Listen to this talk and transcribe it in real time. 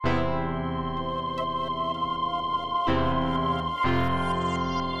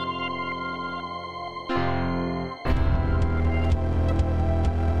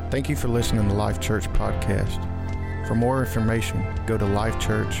Thank you for listening to Life Church Podcast. For more information, go to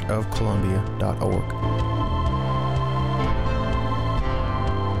lifechurchofcolumbia.org.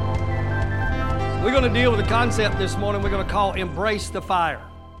 We're going to deal with a concept this morning we're going to call embrace the fire.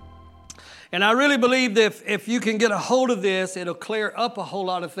 And I really believe that if you can get a hold of this, it'll clear up a whole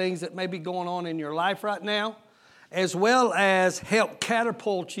lot of things that may be going on in your life right now, as well as help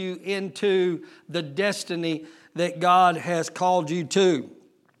catapult you into the destiny that God has called you to.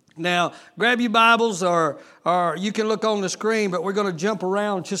 Now, grab your Bibles or you can look on the screen, but we're going to jump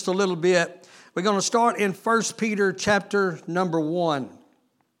around just a little bit. We're going to start in 1 Peter chapter number 1.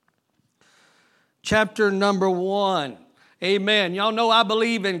 Chapter number 1. Amen. Y'all know I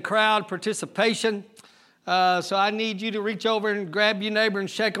believe in crowd participation. So I need you to reach over and grab your neighbor and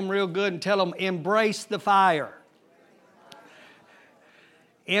shake them real good and tell them, embrace the fire.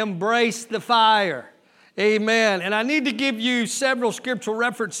 Embrace the fire. Amen. And I need to give you several scriptural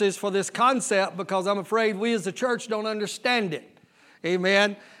references for this concept because I'm afraid we as a church don't understand it.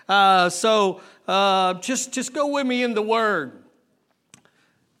 Amen. So just go with me in the Word.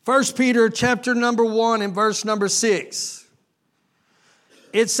 1 Peter chapter number 1 and verse number 6.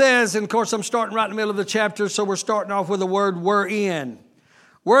 It says, and of course I'm starting right in the middle of the chapter, so we're starting off with the word wherein.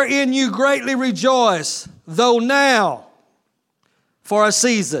 Wherein you greatly rejoice, though now for a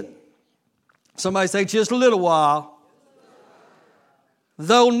season. Somebody say just a little while.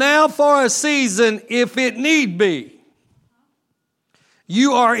 Though now for a season, if it need be,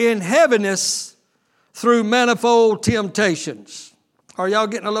 you are in heaviness through manifold temptations. Are y'all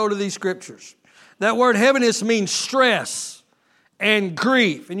getting a load of these scriptures? That word heaviness means stress and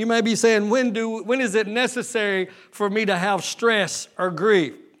grief. And you may be saying, when is it necessary for me to have stress or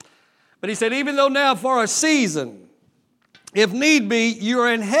grief? But he said, even though now for a season, if need be, you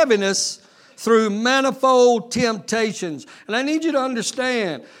are in heaviness through manifold temptations. And I need you to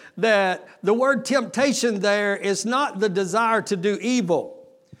understand that the word temptation there is not the desire to do evil.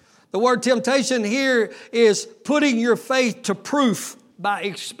 The word temptation here is putting your faith to proof by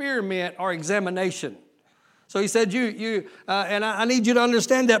experiment or examination. So he said, and I need you to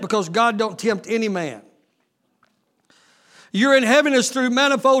understand that because God don't tempt any man. You're in heaviness through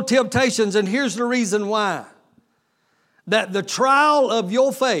manifold temptations, and here's the reason why. That the trial of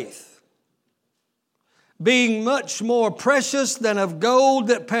your faith, being much more precious than of gold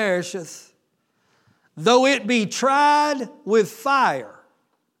that perisheth, though it be tried with fire,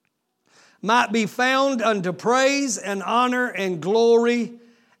 might be found unto praise and honor and glory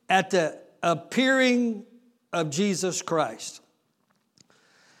at the appearing of Jesus Christ.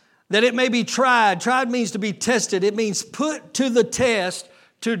 That it may be tried. Tried means to be tested. It means put to the test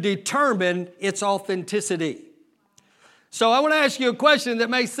to determine its authenticity. So I want to ask you a question that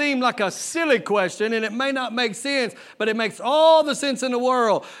may seem like a silly question, and it may not make sense, but it makes all the sense in the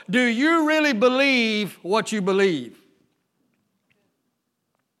world. Do you really believe what you believe?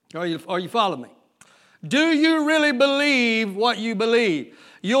 Are you following me? Do you really believe what you believe?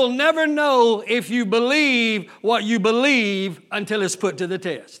 You'll never know if you believe what you believe until it's put to the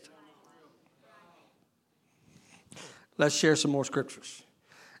test. Let's share some more scriptures.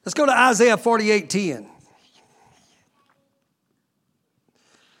 Let's go to Isaiah 48:10.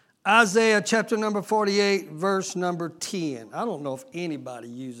 Isaiah chapter number 48, verse number 10. I don't know if anybody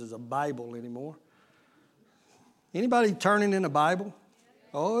uses a Bible anymore. Anybody turning in a Bible?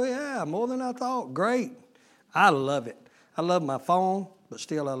 Oh, yeah, more than I thought. Great. I love it. I love my phone, but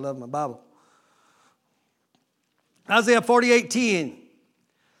still I love my Bible. Isaiah 48:10.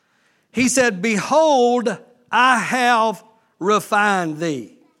 He said, behold, I have refined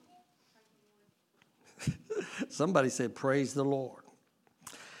thee. Somebody said, praise the Lord.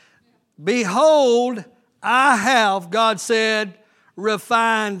 Behold, I have, God said,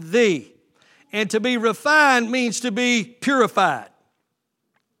 refined thee. And to be refined means to be purified.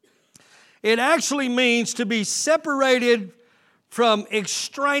 It actually means to be separated from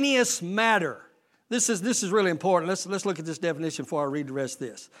extraneous matter. This is really important. Let's look at this definition before I read the rest of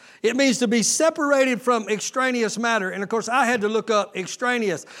this. It means to be separated from extraneous matter. And of course, I had to look up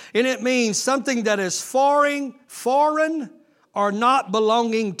extraneous. And it means something that is foreign, or not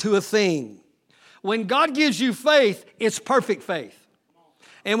belonging to a thing. When God gives you faith, it's perfect faith.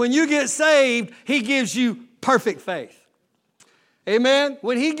 And when you get saved, He gives you perfect faith. Amen?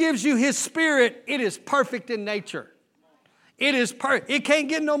 When He gives you His Spirit, it is perfect in nature. It is perfect. It can't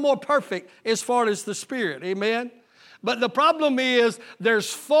get no more perfect as far as the Spirit. Amen? But the problem is there's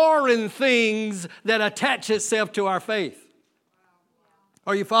foreign things that attach itself to our faith.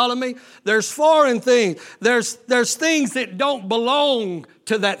 Are you following me? There's foreign things. There's things that don't belong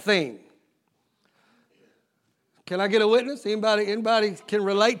to that thing. Can I get a witness? Anybody can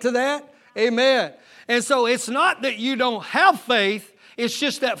relate to that? Amen. And so it's not that you don't have faith. It's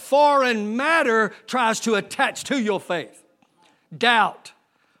just that foreign matter tries to attach to your faith. Doubt,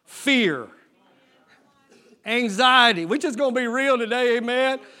 fear, anxiety. We're just going to be real today,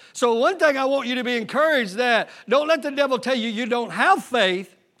 amen? So one thing I want you to be encouraged that don't let the devil tell you you don't have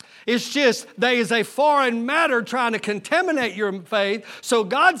faith. It's just there is a foreign matter trying to contaminate your faith. So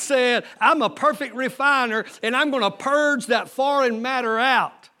God said, I'm a perfect refiner, and I'm going to purge that foreign matter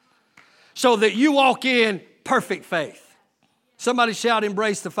out so that you walk in perfect faith. Somebody shout,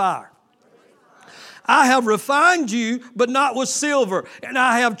 embrace the fire. I have refined you, but not with silver, and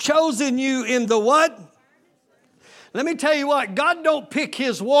I have chosen you in the what? Let me tell you what, God don't pick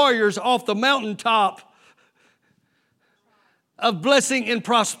his warriors off the mountaintop of blessing and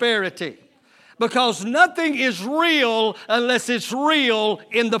prosperity, because nothing is real unless it's real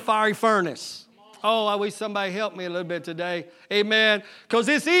in the fiery furnace. Oh, I wish somebody helped me a little bit today. Amen. Because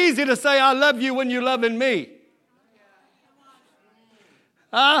it's easy to say I love you when you're loving me.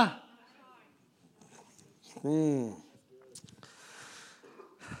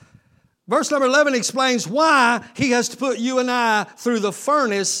 Verse number 11 explains why he has to put you and I through the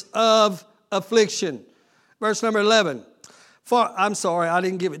furnace of affliction. Verse number 11. I'm sorry, I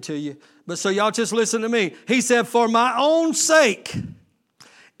didn't give it to you. But so y'all just listen to me. He said, for my own sake,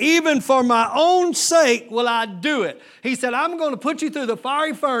 even for my own sake will I do it. He said, I'm going to put you through the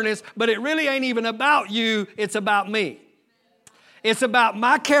fiery furnace, but it really ain't even about you. It's about me. It's about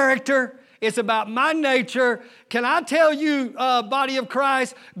my character. It's about my nature. Can I tell you, body of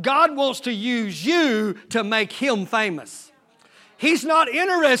Christ, God wants to use you to make him famous. He's not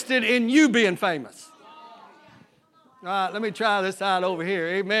interested in you being famous. All right, let me try this out over here.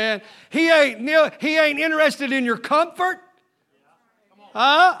 Amen. He ain't interested in your comfort.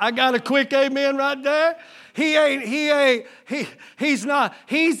 I got a quick amen right there. He's not.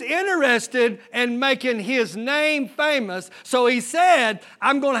 He's interested in making his name famous. So he said,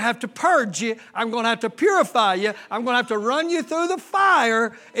 I'm going to have to purge you. I'm going to have to purify you. I'm going to have to run you through the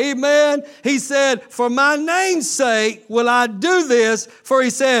fire. Amen. He said, for my name's sake will I do this. For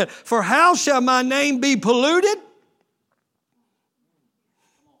he said, for how shall my name be polluted?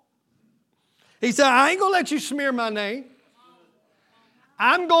 He said, I ain't going to let you smear my name.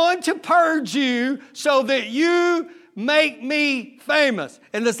 I'm going to purge you so that you make me famous.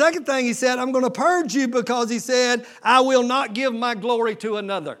 And the second thing he said, I'm going to purge you because he said, I will not give my glory to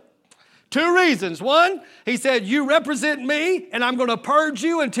another. Two reasons. One, he said, you represent me, and I'm going to purge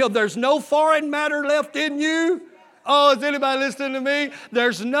you until there's no foreign matter left in you. Oh, is anybody listening to me?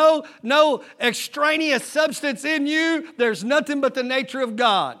 There's no extraneous substance in you. There's nothing but the nature of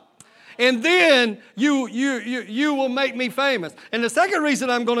God. And then you will make me famous. And the second reason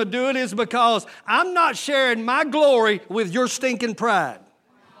I'm going to do it is because I'm not sharing my glory with your stinking pride.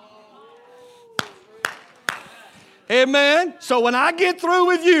 Amen. So when I get through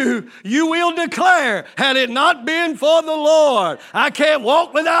with you, you will declare, had it not been for the Lord, I can't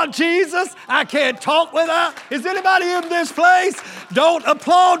walk without Jesus. I can't talk without. Is anybody in this place? Don't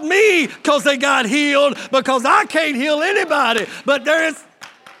applaud me because they got healed, because I can't heal anybody. But there is...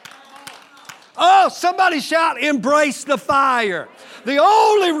 Oh, somebody shout, embrace the fire. The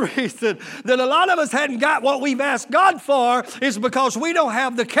only reason that a lot of us hadn't got what we've asked God for is because we don't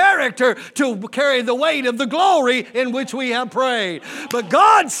have the character to carry the weight of the glory in which we have prayed. But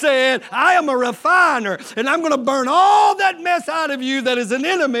God said, I am a refiner, and I'm going to burn all that mess out of you that is an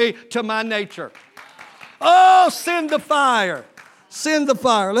enemy to my nature. Oh, send the fire. Send the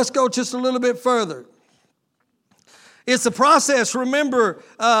fire. Let's go just a little bit further. It's a process, remember,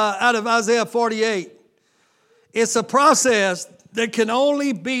 out of Isaiah 48. It's a process that can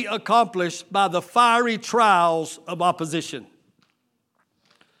only be accomplished by the fiery trials of opposition.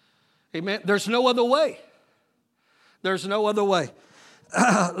 Amen. There's no other way. There's no other way.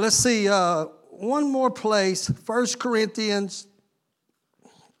 Let's see, one more place, 1 Corinthians.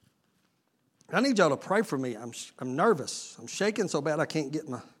 I need y'all to pray for me. I'm nervous. I'm shaking so bad I can't get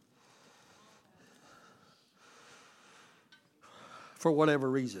my... For whatever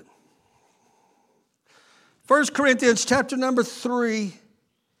reason. 1 Corinthians chapter number 3,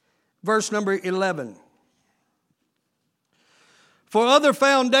 verse number 11. For other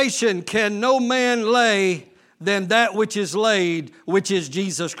foundation can no man lay than that which is laid, which is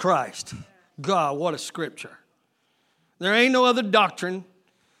Jesus Christ. God, what a scripture. There ain't no other doctrine.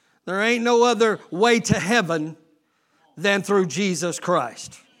 There ain't no other way to heaven than through Jesus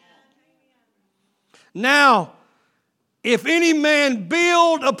Christ. Now, if any man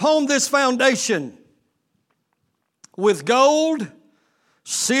build upon this foundation with gold,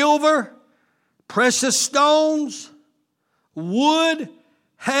 silver, precious stones, wood,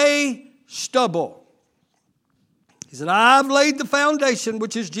 hay, stubble. He said, I've laid the foundation,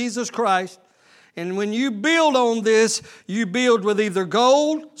 which is Jesus Christ. And when you build on this, you build with either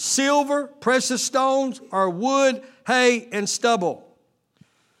gold, silver, precious stones, or wood, hay, and stubble.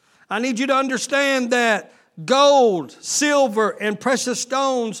 I need you to understand that gold, silver, and precious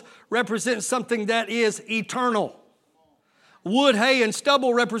stones represent something that is eternal. Wood, hay, and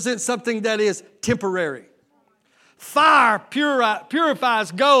stubble represent something that is temporary. Fire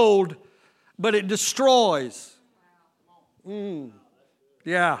purifies gold, but it destroys.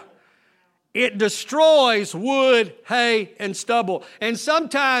 Yeah. It destroys wood, hay, and stubble. And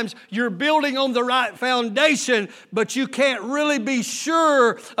sometimes you're building on the right foundation, but you can't really be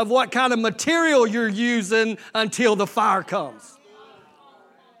sure of what kind of material you're using until the fire comes.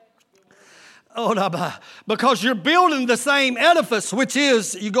 Oh, no, because you're building the same edifice, which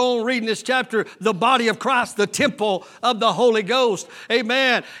is, you go on reading this chapter, the body of Christ, the temple of the Holy Ghost.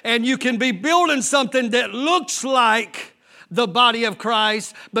 Amen. And you can be building something that looks like the body of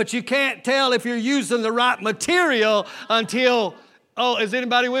Christ, but you can't tell if you're using the right material until, is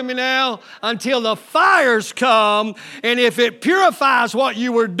anybody with me now? Until the fires come, and if it purifies what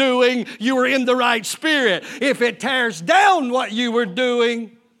you were doing, you were in the right spirit. If it tears down what you were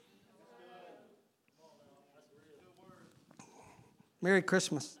doing, Merry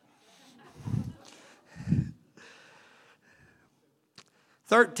Christmas.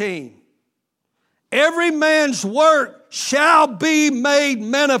 13. Every man's work shall be made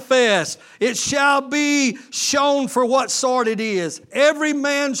manifest. It shall be shown for what sort it is. Every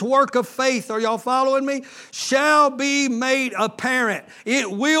man's work of faith, are y'all following me? Shall be made apparent. It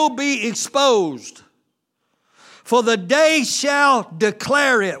will be exposed. For the day shall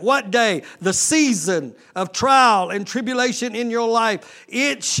declare it. What day? The season of trial and tribulation in your life.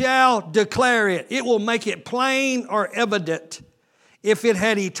 It shall declare it. It will make it plain or evident. If it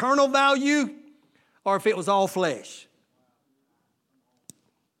had eternal value, or if it was all flesh.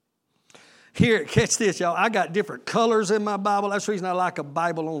 Here, catch this, y'all. I got different colors in my Bible. That's the reason I like a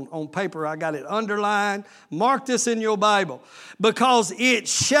Bible on paper. I got it underlined. Mark this in your Bible. Because it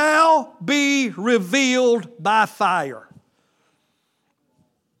shall be revealed by fire.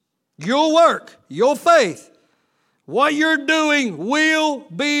 Your work, your faith, what you're doing will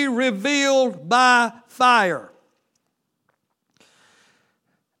be revealed by fire.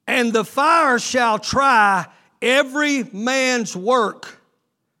 And the fire shall try every man's work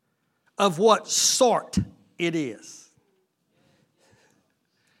of what sort it is.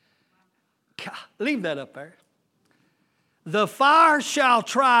 Leave that up there. The fire shall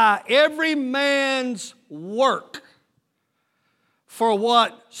try every man's work for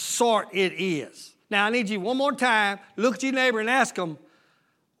what sort it is. Now I need you one more time, look at your neighbor and ask them,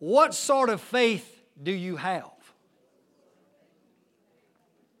 what sort of faith do you have?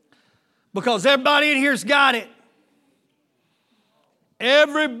 Because everybody in here's got it.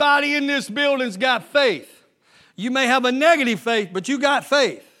 Everybody in this building's got faith. You may have a negative faith, but you got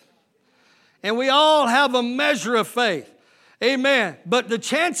faith. And we all have a measure of faith. Amen. But the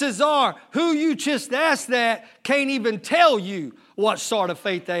chances are, who you just asked that can't even tell you what sort of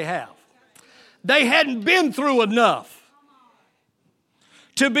faith they have. They hadn't been through enough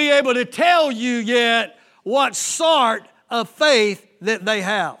to be able to tell you yet what sort of faith that they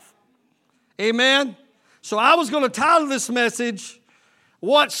have. Amen? So I was going to title this message,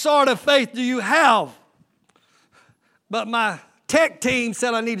 What Sort of Faith Do You Have? But my tech team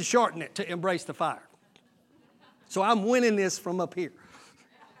said I need to shorten it to embrace the fire. So I'm winning this from up here.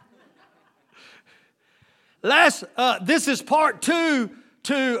 This is part 2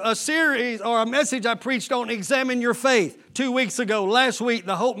 to a series or a message I preached on Examine Your Faith 2 weeks ago. Last week,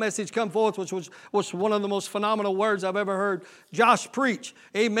 the hope message come forth, which was one of the most phenomenal words I've ever heard Josh preach.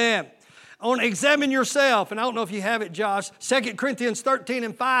 Amen. On examine yourself, and I don't know if you have it, Josh. 2 Corinthians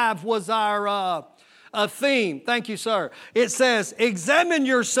 13:5 was our theme. Thank you, sir. It says, examine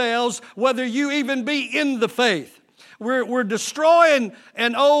yourselves whether you even be in the faith. We're destroying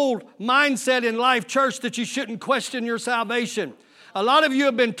an old mindset in Life Church that you shouldn't question your salvation. A lot of you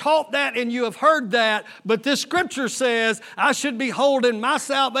have been taught that and you have heard that, but this scripture says I should be holding my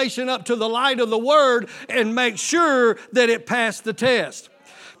salvation up to the light of the Word and make sure that it passed the test.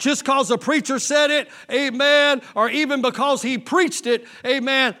 Just because a preacher said it, amen, or even because he preached it,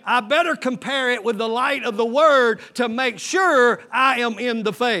 amen, I better compare it with the light of the Word to make sure I am in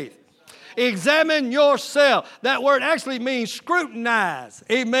the faith. Examine yourself. That word actually means scrutinize,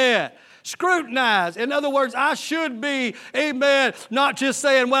 amen. Scrutinize. In other words, I should be, amen, not just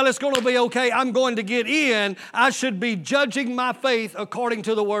saying, well, it's going to be okay, I'm going to get in. I should be judging my faith according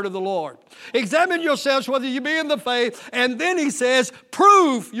to the word of the Lord. Examine yourselves whether you be in the faith. And then he says,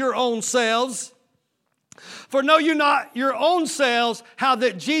 prove your own selves. For know you not your own selves how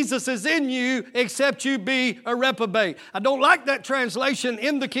that Jesus is in you, except you be a reprobate. I don't like that translation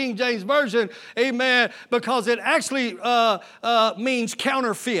in the King James Version, amen, because it actually means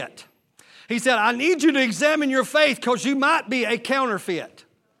counterfeit. He said, I need you to examine your faith because you might be a counterfeit.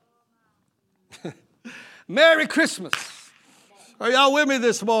 Merry Christmas. Are y'all with me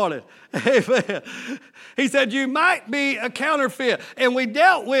this morning? Amen. He said, you might be a counterfeit. And we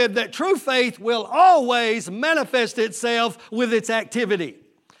dealt with that true faith will always manifest itself with its activity.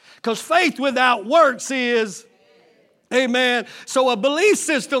 Because faith without works is, amen. So a belief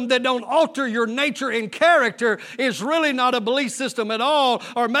system that don't alter your nature and character is really not a belief system at all.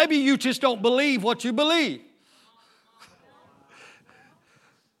 Or maybe you just don't believe what you believe.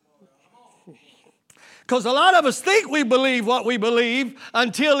 Because a lot of us think we believe what we believe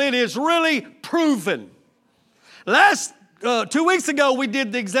until it is really proven. 2 weeks ago, we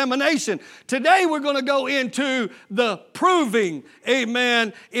did the examination. Today, we're going to go into the proving,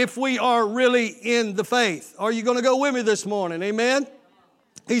 amen, if we are really in the faith. Are you going to go with me this morning? Amen?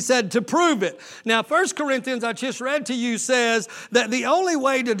 He said to prove it. Now, 1 Corinthians, I just read to you, says that the only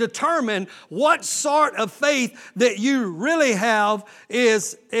way to determine what sort of faith that you really have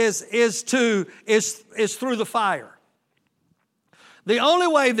is through the fire. The only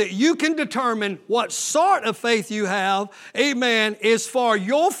way that you can determine what sort of faith you have, amen, is for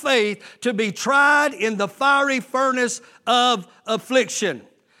your faith to be tried in the fiery furnace of affliction.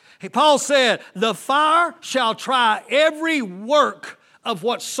 Paul said, the fire shall try every work of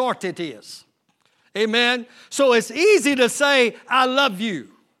what sort it is. Amen. So it's easy to say, I love you.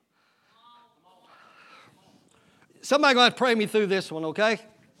 Somebody going to pray me through this one, okay?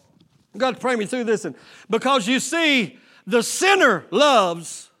 You've got to pray me through this one. Because you see, the sinner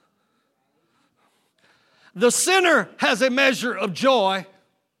loves. The sinner has a measure of joy.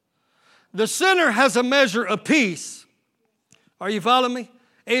 The sinner has a measure of peace. Are you following me?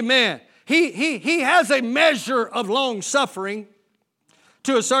 Amen. He has a measure of long suffering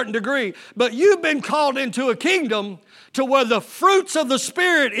to a certain degree. But you've been called into a kingdom to where the fruits of the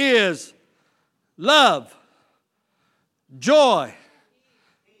Spirit is love, joy,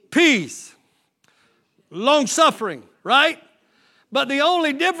 peace, long suffering. Right? But the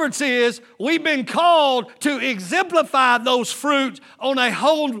only difference is we've been called to exemplify those fruits on a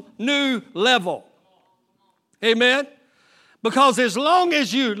whole new level. Amen? Because as long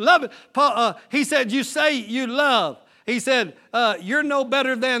as you love it, he said, you say you love. He said, you're no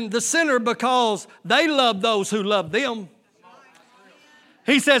better than the sinner because they love those who love them.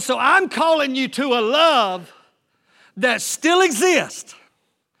 He said, so I'm calling you to a love that still exists,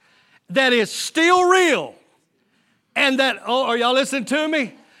 that is still real, and that, are y'all listening to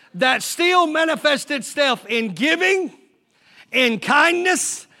me? That still manifests itself in giving, in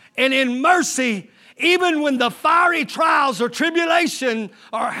kindness, and in mercy, even when the fiery trials or tribulation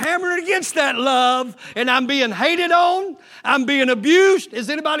are hammering against that love, and I'm being hated on, I'm being abused. Is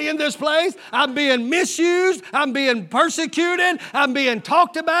anybody in this place? I'm being misused. I'm being persecuted. I'm being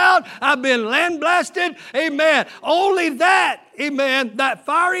talked about. I've been landblasted. Amen. Only that, amen, that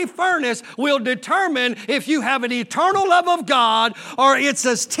fiery furnace will determine if you have an eternal love of God or it's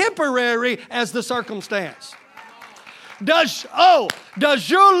as temporary as the circumstance. Does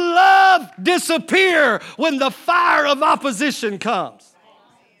your love disappear when the fire of opposition comes?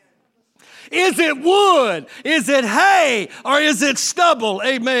 Is it wood? Is it hay? Or is it stubble?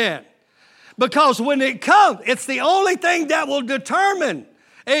 Amen. Because when it comes, it's the only thing that will determine.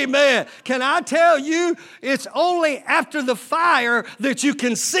 Amen. Can I tell you, it's only after the fire that you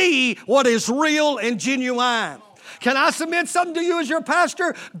can see what is real and genuine. Can I submit something to you as your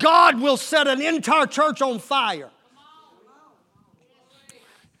pastor? God will set an entire church on fire.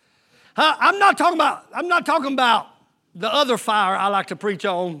 I'm not talking about the other fire I like to preach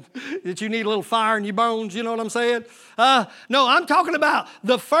on, that you need a little fire in your bones, you know what I'm saying? No, I'm talking about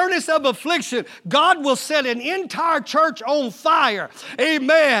the furnace of affliction. God will set an entire church on fire.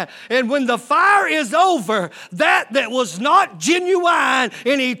 Amen. And when the fire is over, that was not genuine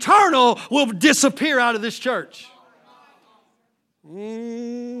and eternal will disappear out of this church.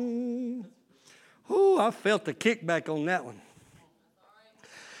 I felt the kickback on that one.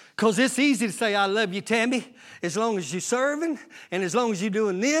 Because it's easy to say, I love you, Tammy, as long as you're serving, and as long as you're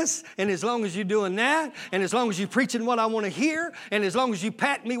doing this, and as long as you're doing that, and as long as you're preaching what I want to hear, and as long as you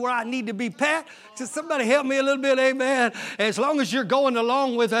pat me where I need to be pat. Just somebody help me a little bit, amen. As long as you're going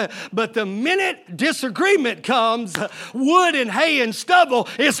along with it. But the minute disagreement comes, wood and hay and stubble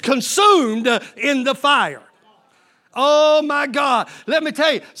is consumed in the fire. Oh my God. Let me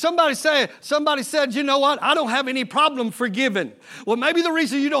tell you, somebody said, you know what? I don't have any problem forgiving. Well, maybe the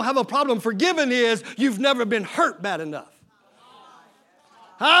reason you don't have a problem forgiving is you've never been hurt bad enough.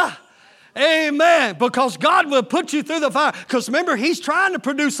 Huh? Amen. Because God will put you through the fire. Because remember, He's trying to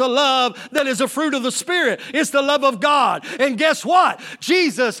produce a love that is a fruit of the Spirit. It's the love of God. And guess what?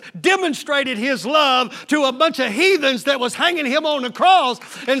 Jesus demonstrated His love to a bunch of heathens that was hanging Him on the cross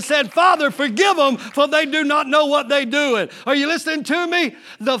and said, Father, forgive them, for they do not know what they're doing. Are you listening to me?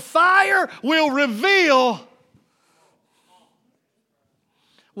 The fire will reveal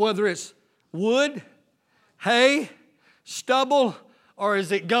whether it's wood, hay, stubble, or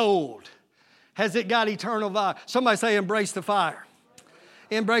is it gold? Has it got eternal value? Somebody say, embrace the fire.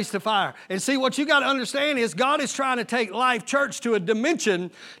 Embrace the fire. And see, what you got to understand is God is trying to take Life Church to a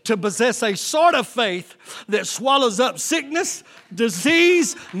dimension to possess a sort of faith that swallows up sickness,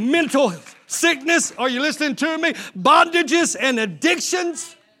 disease, mental sickness. Are you listening to me? Bondages and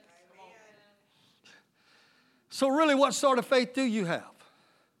addictions. So really, what sort of faith do you have?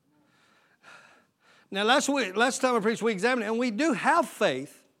 Now, last time I preached, we examined it, and we do have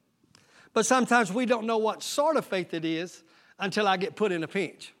faith. But sometimes we don't know what sort of faith it is until I get put in a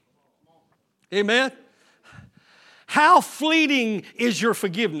pinch. Amen? How fleeting is your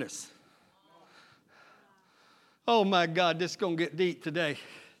forgiveness? Oh my God, this is going to get deep today.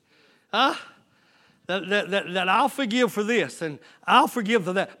 Huh? That I'll forgive for this and I'll forgive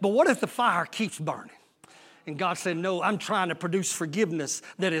for that. But what if the fire keeps burning? And God said, no, I'm trying to produce forgiveness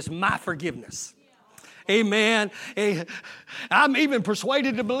that is my forgiveness. Amen. I'm even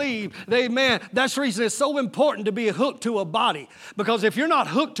persuaded to believe, amen, that's the reason it's so important to be hooked to a body. Because if you're not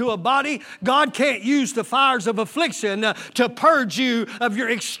hooked to a body, God can't use the fires of affliction to purge you of your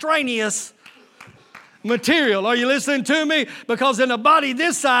extraneous material. Are you listening to me? Because in a body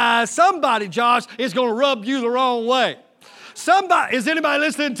this size, somebody, Josh, is going to rub you the wrong way. Somebody, is anybody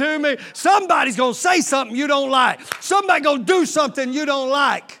listening to me? Somebody's going to say something you don't like. Somebody going to do something you don't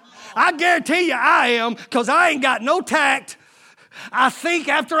like. I guarantee you I am, because I ain't got no tact. I think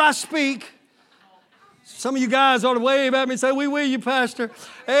after I speak. Some of you guys ought to wave at me and say, we will you, Pastor.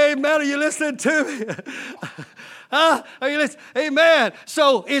 Amen. Are you listening to me? Are you listening? Amen.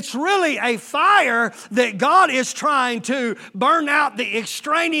 So it's really a fire that God is trying to burn out the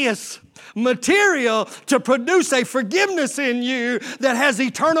extraneous material to produce a forgiveness in you that has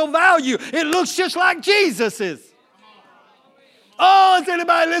eternal value. It looks just like Jesus's. Oh, is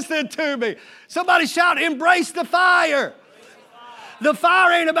anybody listening to me? Somebody shout, embrace the fire. The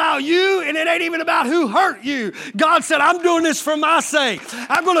fire ain't about you, and it ain't even about who hurt you. God said, I'm doing this for my sake.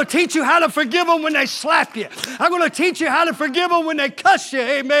 I'm going to teach you how to forgive them when they slap you. I'm going to teach you how to forgive them when they cuss you.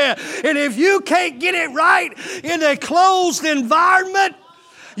 Amen. And if you can't get it right in a closed environment,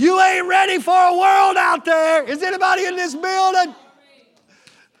 you ain't ready for a world out there. Is anybody in this building?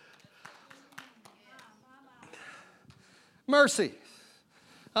 Mercy.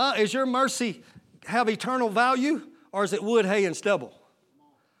 Is your mercy have eternal value, or is it wood, hay, and stubble?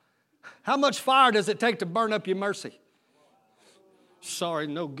 How much fire does it take to burn up your mercy? Sorry,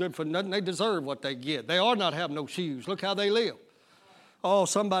 no good for nothing. They deserve what they get. They ought not have no shoes. Look how they live. Oh,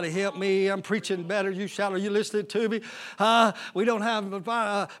 somebody help me. I'm preaching better. You shout. Are you listening to me? We don't have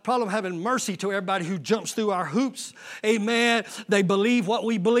a problem having mercy to everybody who jumps through our hoops. Amen. They believe what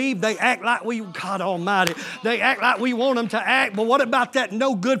we believe. They act like we, God Almighty, they act like we want them to act. But what about that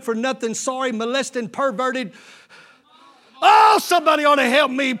no good for nothing, sorry, molesting, perverted? Oh, somebody ought to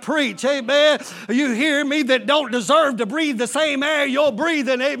help me preach, amen. You hear me, that don't deserve to breathe the same air you're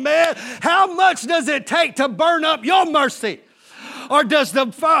breathing, amen. How much does it take to burn up your mercy? Or does the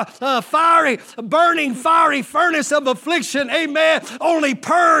burning fiery furnace of affliction, amen, only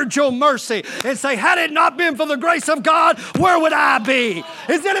purge your mercy and say, had it not been for the grace of God, where would I be?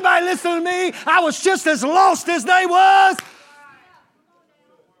 Is anybody listening to me? I was just as lost as they was.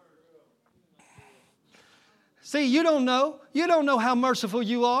 See, you don't know. You don't know how merciful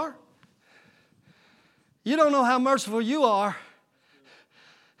you are. You don't know how merciful you are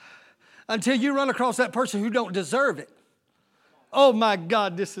until you run across that person who don't deserve it. Oh my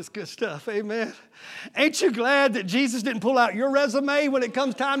God, this is good stuff. Amen. Ain't you glad that Jesus didn't pull out your resume when it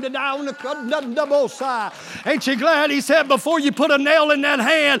comes time to die on the double side? Ain't you glad he said, before you put a nail in that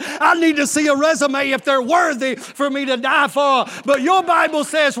hand, I need to see a resume if they're worthy for me to die for. But your Bible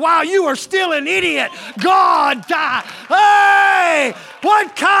says, while you are still an idiot, God died. Hey,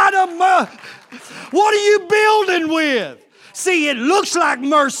 what kind of what are you building with? See, it looks like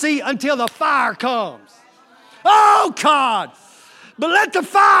mercy until the fire comes. Oh, God. But let the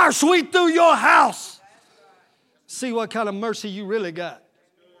fire sweep through your house. See what kind of mercy you really got.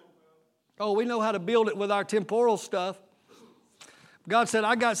 Oh, we know how to build it with our temporal stuff. God said,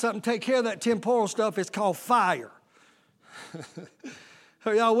 I got something to take care of that temporal stuff. It's called fire.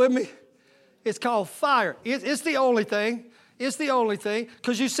 Are y'all with me? It's called fire. It's the only thing. It's the only thing.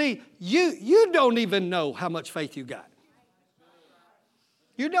 Because you see, you don't even know how much faith you got.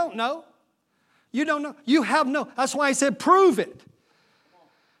 You don't know. You don't know. You have no. That's why he said, prove it.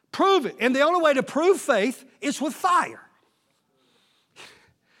 Prove it. And the only way to prove faith is with fire.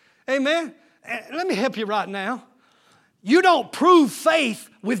 Amen. Let me help you right now. You don't prove faith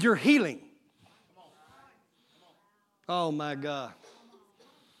with your healing. Oh my God.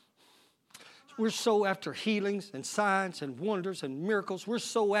 We're so after healings and signs and wonders and miracles. We're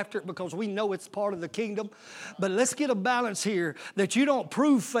so after it because we know it's part of the kingdom. But let's get a balance here that you don't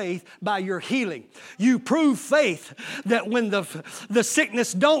prove faith by your healing. You prove faith that when the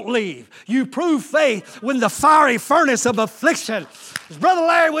sickness don't leave. You prove faith when the fiery furnace of affliction. Is Brother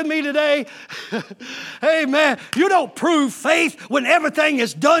Larry with me today? Amen. You don't prove faith when everything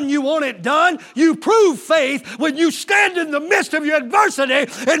is done you want it done. You prove faith when you stand in the midst of your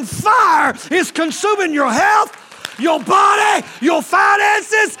adversity and fire is consuming your health, your body, your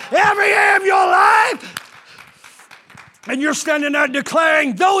finances, every area of your life. And you're standing there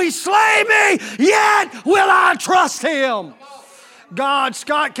declaring, though he slay me, yet will I trust him. God,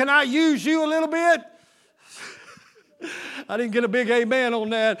 Scott, can I use you a little bit? I didn't get a big amen on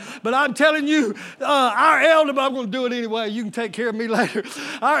that. But I'm telling you, our elder, but I'm going to do it anyway. You can take care of me later.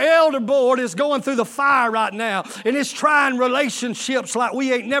 Our elder board is going through the fire right now. And it's trying relationships like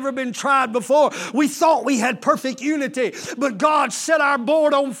we ain't never been tried before. We thought we had perfect unity. But God set our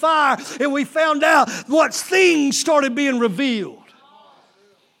board on fire. And we found out what things started being revealed.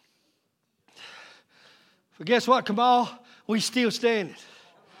 But guess what, Kamal? We still standing.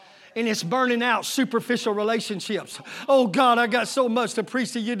 And it's burning out superficial relationships. Oh, God, I got so much to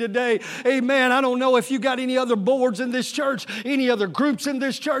preach to you today. Amen. I don't know if you got any other boards in this church, any other groups in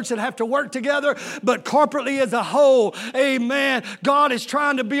this church that have to work together, but corporately as a whole, amen, God is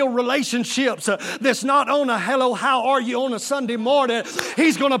trying to build relationships that's not on a hello, how are you on a Sunday morning.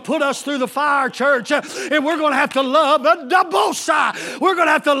 He's going to put us through the fire, church, and we're going to have to love the double side. We're going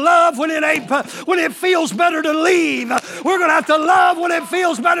to have to love when it feels better to leave. We're going to have to love when it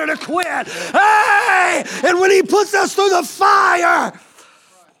feels better to quit. Hey! And when he puts us through the fire,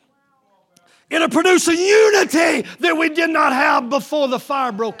 it'll produce a unity that we did not have before the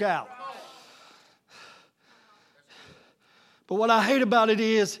fire broke out. But what I hate about it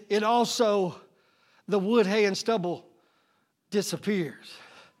is it also, the wood, hay, and stubble disappears.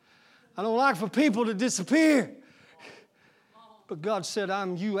 I don't like for people to disappear. But God said,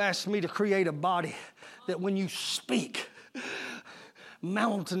 you asked me to create a body that when you speak,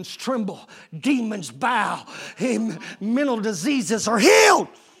 mountains tremble, demons bow, mental diseases are healed.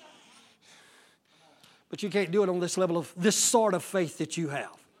 But you can't do it on this level of this sort of faith that you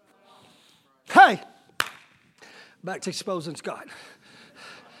have. Hey, back to exposing Scott.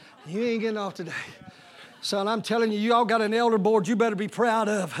 You ain't getting off today. Son, I'm telling you, you all got an elder board you better be proud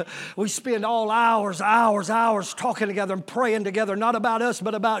of. We spend all hours talking together and praying together, not about us,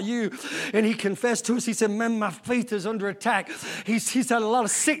 but about you. And he confessed to us. He said, man, my faith is under attack. He's had a lot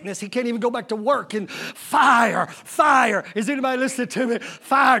of sickness. He can't even go back to work. And fire. Is anybody listening to me?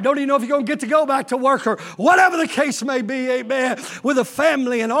 Fire. Don't even know if you're going to get to go back to work or whatever the case may be, amen. With a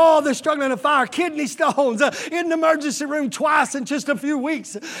family and all this struggling to fire. Kidney stones in the emergency room twice in just a few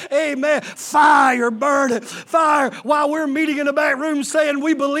weeks. Amen. Fire, burn. Fire while we're meeting in the back room saying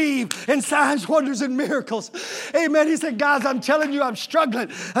we believe in signs, wonders, and miracles. Amen. He said, guys, I'm telling you, I'm struggling.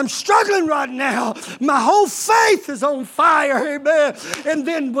 I'm struggling right now. My whole faith is on fire. Amen. And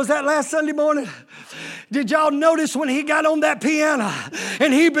then, was that last Sunday morning? Did y'all notice when he got on that piano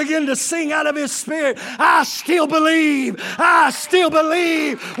and he began to sing out of his spirit, I still believe.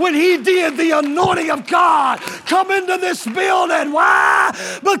 When he did, the anointing of God come into this building. Why?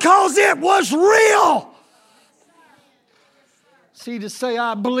 Because it was real. See, to say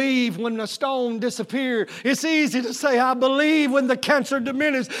I believe when the stone disappeared. It's easy to say I believe when the cancer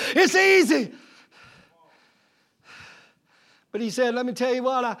diminished. It's easy. But he said, let me tell you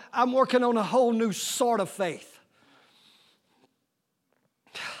what, I'm working on a whole new sort of faith.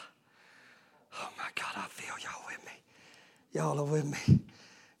 Oh my God, I feel y'all with me. Y'all are with me.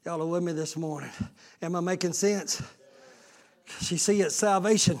 Y'all are with me this morning. Am I making sense? You see, at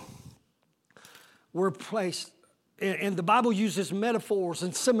salvation, we're placed, and the Bible uses metaphors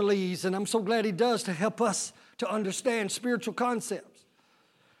and similes, and I'm so glad he does to help us to understand spiritual concepts.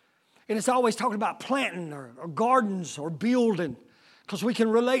 And it's always talking about planting or gardens or building, because we can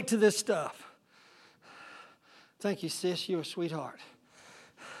relate to this stuff. Thank you, sis. You're a sweetheart.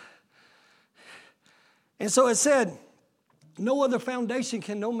 And so it said, no other foundation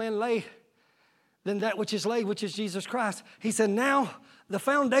can no man lay than that which is laid, which is Jesus Christ. He said, now the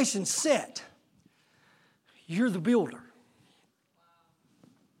foundation's set. You're the builder.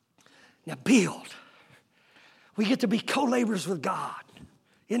 Now build. We get to be co-laborers with God.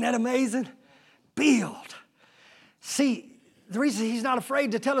 Isn't that amazing? Build. See, the reason he's not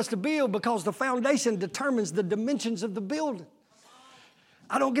afraid to tell us to build because the foundation determines the dimensions of the building.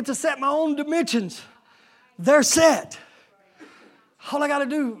 I don't get to set my own dimensions. They're set. All I got to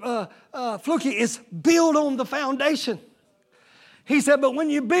do, Fluky, is build on the foundation. He said, but when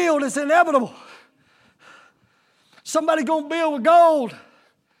you build, it's inevitable. Somebody's going to build with gold.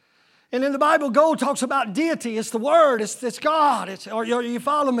 And in the Bible, gold talks about deity. It's the Word. It's God. Or you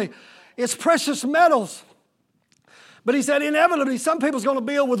follow me? It's precious metals. But he said, inevitably, some people's going to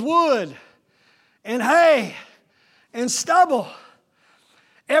build with wood and hay and stubble.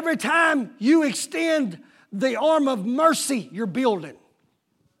 Every time you extend the arm of mercy, you're building.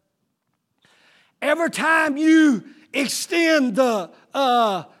 Every time you extend the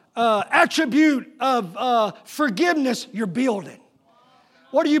attribute of forgiveness, you're building.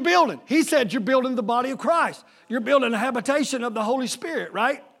 What are you building? He said you're building the body of Christ. You're building a habitation of the Holy Spirit,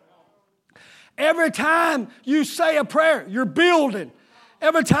 right? Every time you say a prayer, you're building.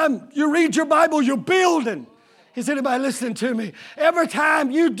 Every time you read your Bible, you're building. Is anybody listening to me? Every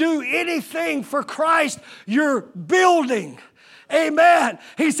time you do anything for Christ, you're building. Amen.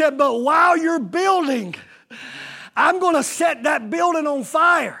 He said, but while you're building, I'm going to set that building on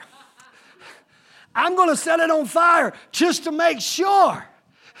fire. I'm going to set it on fire just to make sure.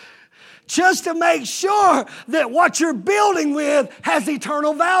 Just to make sure that what you're building with has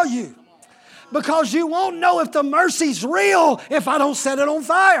eternal value. Because you won't know if the mercy's real if I don't set it on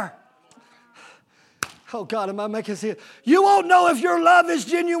fire. Oh God, am I making sense? You won't know if your love is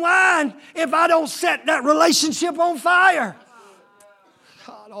genuine if I don't set that relationship on fire.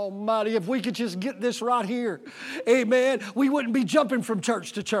 God Almighty, if we could just get this right here, amen, we wouldn't be jumping from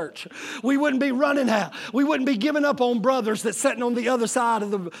church to church. We wouldn't be running out. We wouldn't be giving up on brothers that's sitting on the other side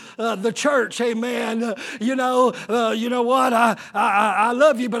of the church, amen. You know what? I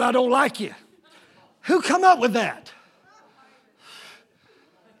love you, but I don't like you. Who come up with that?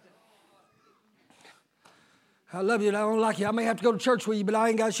 I love you and I don't like you. I may have to go to church with you, but I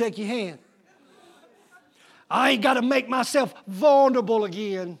ain't got to shake your hand. I ain't got to make myself vulnerable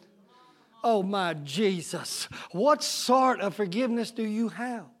again. Oh, my Jesus. What sort of forgiveness do you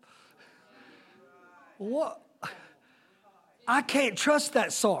have? What? I can't trust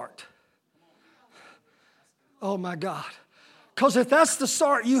that sort. Oh, my God. Because if that's the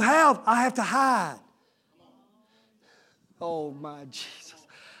sort you have, I have to hide. Oh, my Jesus.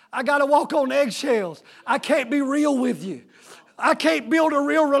 I got to walk on eggshells. I can't be real with you. I can't build a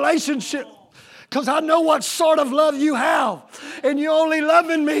real relationship. Because I know what sort of love you have. And you're only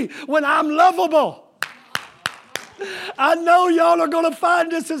loving me when I'm lovable. I know y'all are going to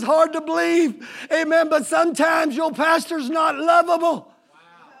find this is hard to believe. Amen. But sometimes your pastor's not lovable.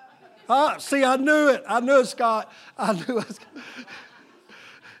 See, I knew it. I knew it, Scott. I knew it.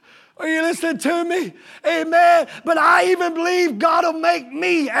 Are you listening to me? Amen. But I even believe God will make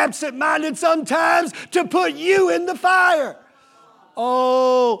me absent-minded sometimes to put you in the fire.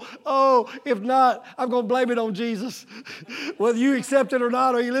 Oh, if not, I'm going to blame it on Jesus. Whether you accept it or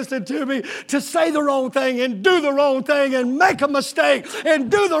not, are you listening to me? To say the wrong thing and do the wrong thing and make a mistake and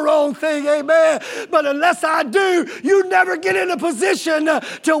do the wrong thing, amen. But unless I do, you never get in a position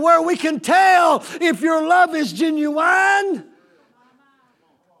to where we can tell if your love is genuine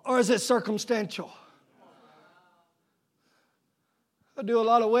or is it circumstantial. I do a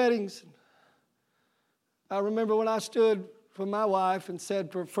lot of weddings. I remember when I stood for my wife and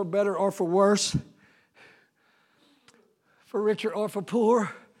said for better or for worse, for richer or for poor,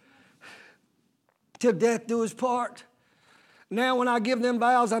 till death do us part. Now when I give them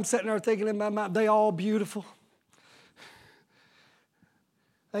vows, I'm sitting there thinking in my mind, they all beautiful.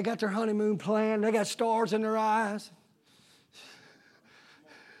 They got their honeymoon planned. They got stars in their eyes.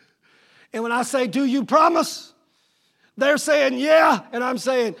 And when I say, do you promise? They're saying, yeah, and I'm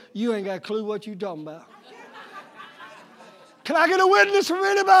saying, you ain't got a clue what you talking about. Can I get a witness from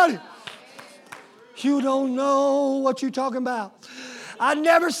anybody? You don't know what you're talking about. I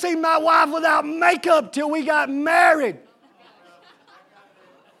never seen my wife without makeup till we got married.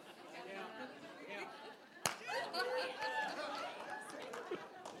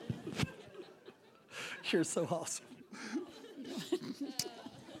 You're so awesome.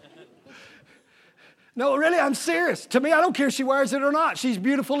 No, really, I'm serious. To me, I don't care if she wears it or not. She's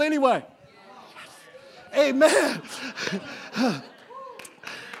beautiful anyway. Amen.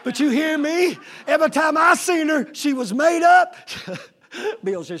 But you hear me? Every time I seen her, she was made up.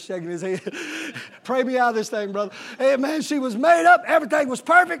 Bill's just shaking his head. Pray me out of this thing, brother. Amen. She was made up. Everything was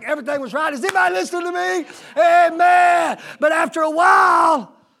perfect. Everything was right. Is anybody listening to me? Amen. But after a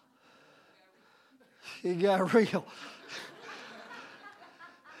while, it got real.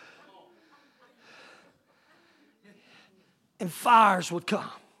 And fires would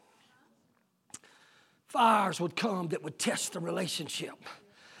come. Fires would come that would test the relationship.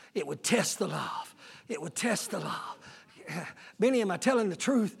 It would test the love. It would test the love. Benny, am I telling the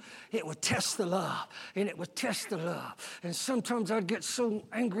truth? It would test the love. And it would test the love. And sometimes I'd get so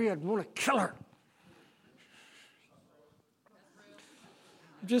angry I'd want to kill her.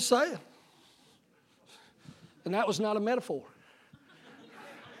 I'm just saying. And that was not a metaphor.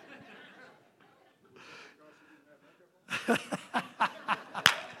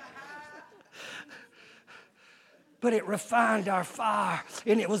 But it refined our fire.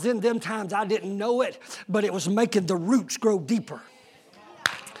 And it was in them times I didn't know it, but it was making the roots grow deeper.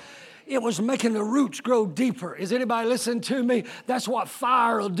 It was making the roots grow deeper. Is anybody listening to me? That's what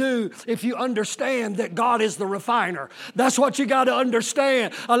fire will do if you understand that God is the refiner. That's what you got to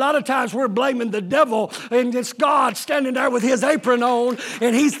understand. A lot of times we're blaming the devil, and it's God standing there with his apron on,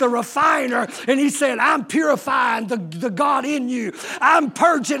 and he's the refiner, and he said, I'm purifying the God in you. I'm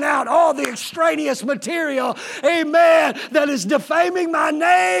purging out all the extraneous material, amen, that is defaming my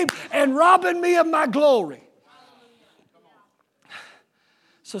name and robbing me of my glory.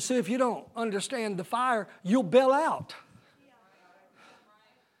 So see, if you don't understand the fire, you'll bail out.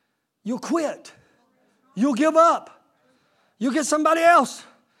 You'll quit. You'll give up. You'll get somebody else.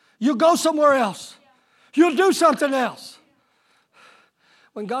 You'll go somewhere else. You'll do something else.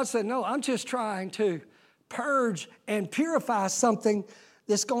 When God said, no, I'm just trying to purge and purify something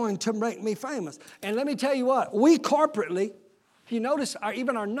that's going to make me famous. And let me tell you what, we corporately, if you notice,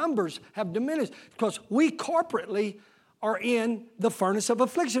 even our numbers have diminished because we corporately are in the furnace of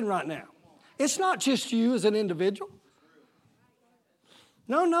affliction right now. It's not just you as an individual.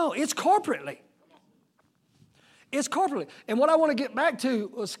 No, it's corporately. It's corporately. And what I want to get back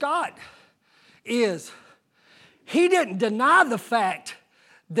to with Scott is he didn't deny the fact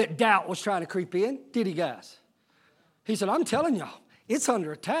that doubt was trying to creep in, did he, guys? He said, I'm telling y'all, it's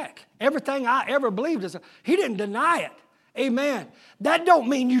under attack. Everything I ever believed is, he didn't deny it. Amen. That don't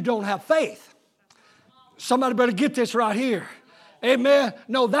mean you don't have faith. Somebody better get this right here. Amen.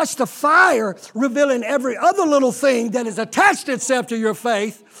 No, that's the fire revealing every other little thing that has attached itself to your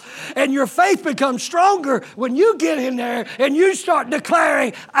faith. And your faith becomes stronger when you get in there and you start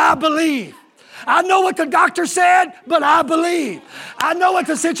declaring, I believe. I know what the doctor said, but I believe. I know what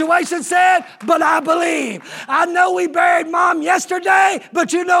the situation said, but I believe. I know we buried Mom yesterday,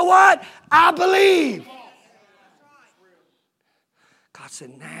 but you know what? I believe. God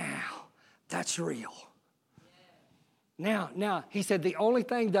said, now, that's real. Now, he said the only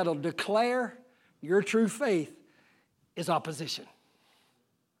thing that'll declare your true faith is opposition.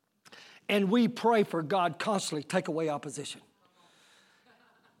 And we pray for God constantly, take away opposition.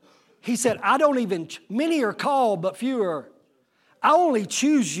 He said, many are called, but few are. I only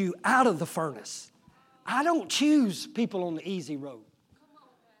choose you out of the furnace. I don't choose people on the easy road.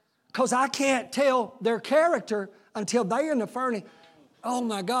 Because I can't tell their character until they're in the furnace. Oh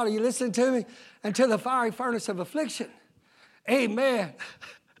my God, are you listening to me? Until the fiery furnace of affliction. Amen.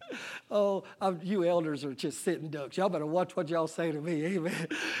 Oh, you elders are just sitting ducks. Y'all better watch what y'all say to me. Amen.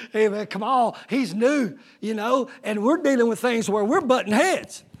 Amen. Come on. He's new, and we're dealing with things where we're butting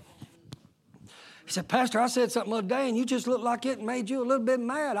heads. He said, Pastor, I said something the other day, and you just looked like it made you a little bit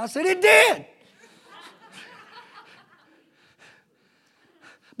mad. I said, it did.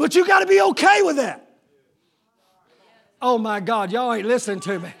 But you got to be okay with that. Oh, my God. Y'all ain't listening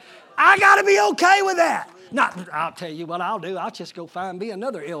to me. I got to be okay with that. I'll tell you what I'll do. I'll just go find me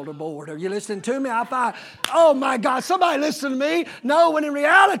another elder board. Are you listening to me? Oh my God, somebody listen to me. No, when in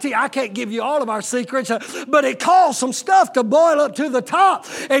reality, I can't give you all of our secrets, but it caused some stuff to boil up to the top,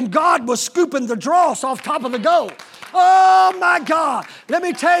 and God was scooping the dross off top of the gold. Oh my God. Let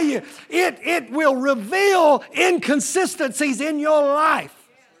me tell you, it will reveal inconsistencies in your life.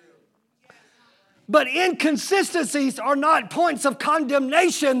 But inconsistencies are not points of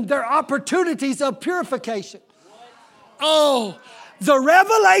condemnation. They're opportunities of purification. Oh, the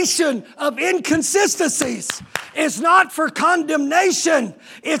revelation of inconsistencies is not for condemnation.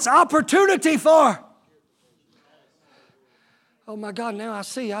 It's opportunity for. Oh my God, now I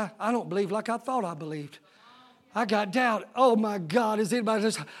see. I don't believe like I thought I believed. I got doubt. Oh my God, is anybody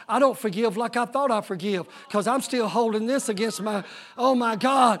just, I don't forgive like I thought I forgive because I'm still holding this against my, oh my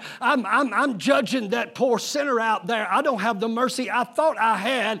God, I'm judging that poor sinner out there. I don't have the mercy I thought I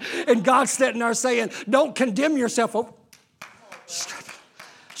had. And God's sitting there saying, don't condemn yourself. Oh,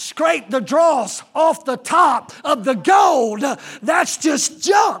 scrape the dross off the top of the gold. That's just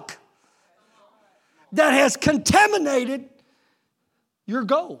junk that has contaminated your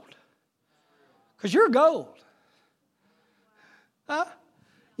gold. Because you're gold. Huh?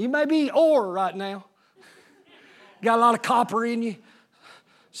 You may be ore right now. Got a lot of copper in you.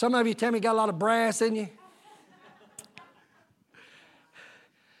 Some of you tell me you got a lot of brass in you.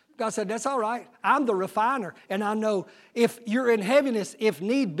 God said, that's all right. I'm the refiner. And I know if you're in heaviness, if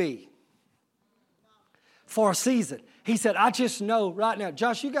need be, for a season. He said, I just know right now.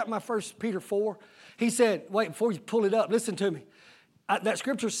 Josh, you got my 1 Peter 4? He said, wait, before you pull it up, listen to me. That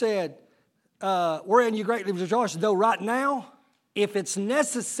scripture said, wherein you greatly rejoice, though right now, if it's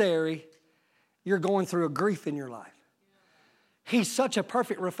necessary, you're going through a grief in your life. He's such a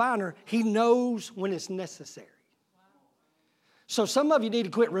perfect refiner, he knows when it's necessary. So some of you need to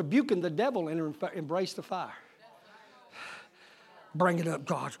quit rebuking the devil and embrace the fire. Bring it up,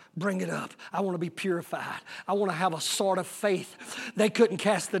 God. Bring it up. I want to be purified. I want to have a sort of faith. They couldn't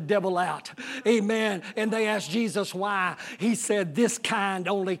cast the devil out. Amen. And they asked Jesus why. He said, this kind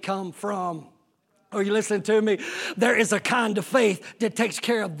only come from. Are you listening to me? There is a kind of faith that takes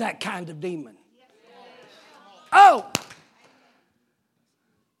care of that kind of demon. Oh!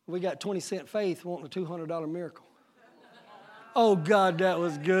 We got 20-cent faith wanting a $200 miracle. Oh, God, that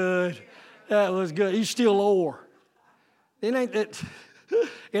was good. That was good. You still ore. It ain't that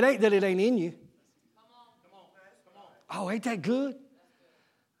it ain't in you. Oh, ain't that good?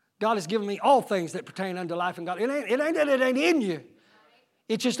 God has given me all things that pertain unto life and God. It ain't that it ain't in you.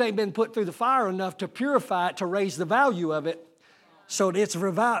 It just ain't been put through the fire enough to purify it, to raise the value of it, so that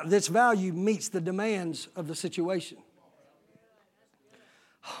its value meets the demands of the situation.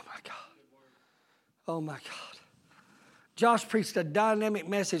 Oh, my God. Oh, my God. Josh preached a dynamic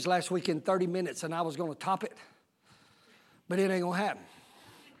message last week in 30 minutes, and I was going to top it, but it ain't going to happen.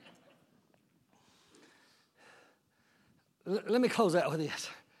 Let me close out with this.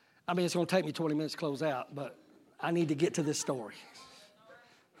 I mean, it's going to take me 20 minutes to close out, but I need to get to this story.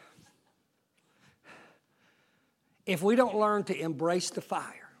 If we don't learn to embrace the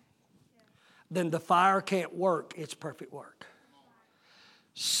fire, then the fire can't work its perfect work.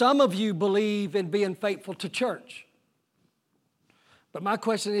 Some of you believe in being faithful to church. But my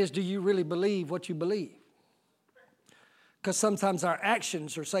question is, do you really believe what you believe? Because sometimes our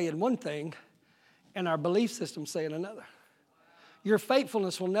actions are saying one thing and our belief system saying another. Your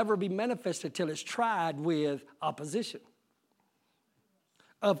faithfulness will never be manifested till it's tried with opposition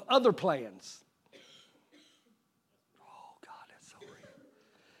of other plans.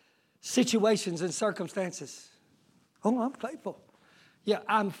 Situations and circumstances. Oh, I'm faithful. Yeah,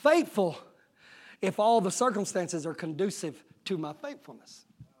 I'm faithful if all the circumstances are conducive to my faithfulness.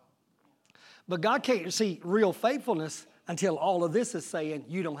 But God can't see real faithfulness until all of this is saying,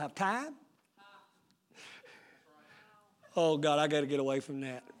 you don't have time. Oh, God, I got to get away from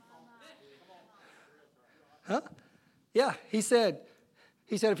that. Huh? Yeah, he said,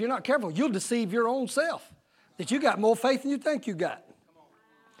 if you're not careful, you'll deceive your own self. That you got more faith than you think you got.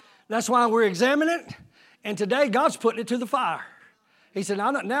 That's why we're examining it. And today, God's putting it to the fire. He said,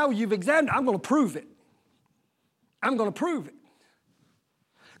 now you've examined it, I'm going to prove it. I'm going to prove it.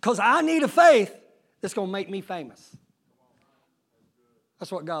 Because I need a faith that's going to make me famous.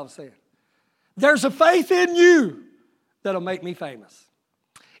 That's what God was saying. There's a faith in you that'll make me famous.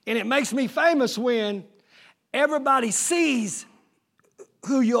 And it makes me famous when everybody sees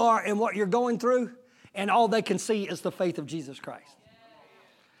who you are and what you're going through, and all they can see is the faith of Jesus Christ.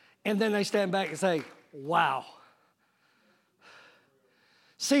 And then they stand back and say, wow.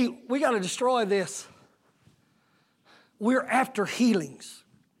 See, we got to destroy this. We're after healings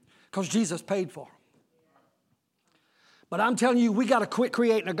because Jesus paid for them. But I'm telling you, we got to quit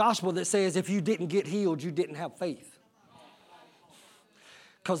creating a gospel that says if you didn't get healed, you didn't have faith.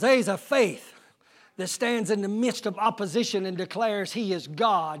 Because there's a faith that stands in the midst of opposition and declares He is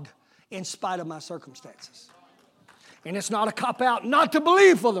God in spite of my circumstances. And it's not a cop-out not to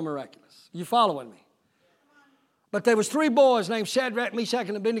believe for the miraculous. You following me? But there was 3 boys named Shadrach, Meshach,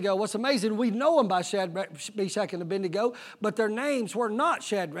 and Abednego. What's amazing, we know them by Shadrach, Meshach, and Abednego, but their names were not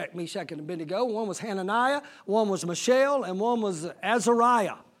Shadrach, Meshach, and Abednego. One was Hananiah, one was Mishael, and one was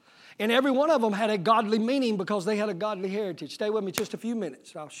Azariah. And every one of them had a godly meaning because they had a godly heritage. Stay with me just a few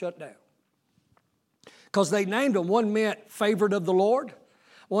minutes. I'll shut down. Because they named them. One meant favored of the Lord.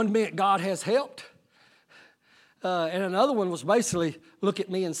 One meant God has helped. And another one was basically look at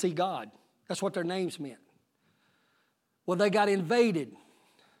me and see God. That's what their names meant. Well, they got invaded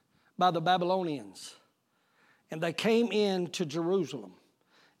by the Babylonians. And they came into Jerusalem.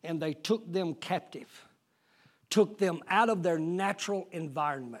 And they took them captive. Took them out of their natural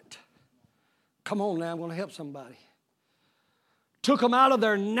environment. Come on now, I'm going to help somebody. Took them out of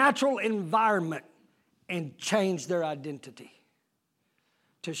their natural environment and changed their identity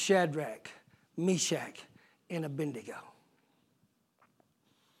to Shadrach, Meshach, and Abednego.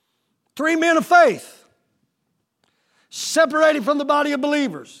 3 men of faith. Separated from the body of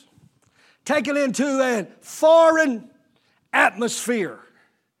believers, taken into a foreign atmosphere.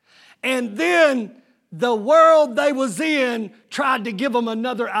 And then the world they was in tried to give them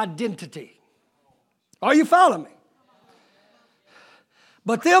another identity. Are you following me?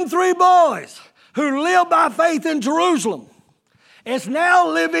 But them 3 boys who lived by faith in Jerusalem is now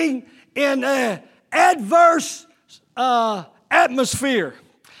living in an adverse atmosphere.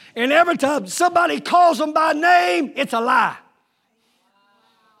 And every time somebody calls them by name, it's a lie.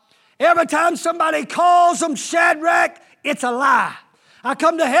 Every time somebody calls them Shadrach, it's a lie. I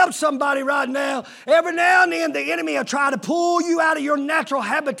come to help somebody right now. Every now and then the enemy will try to pull you out of your natural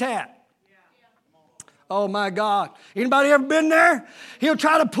habitat. Oh my God. Anybody ever been there? He'll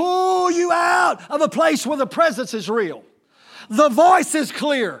try to pull you out of a place where the presence is real. The voice is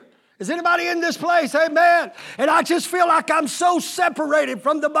clear. Is anybody in this place? Amen. And I just feel like I'm so separated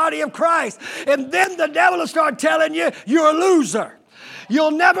from the body of Christ. And then the devil will start telling you, you're a loser. You'll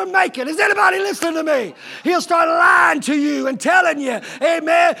never make it. Is anybody listening to me? He'll start lying to you and telling you,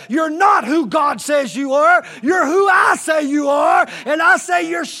 amen, you're not who God says you are. You're who I say you are. And I say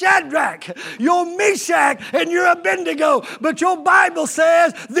you're Shadrach, you're Meshach, and you're Abednego. But your Bible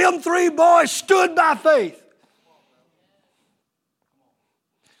says them 3 boys stood by faith.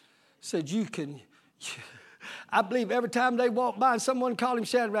 Said I believe every time they walked by and someone called him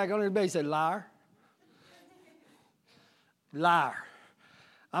Shadrach on his base, he said, liar. Liar.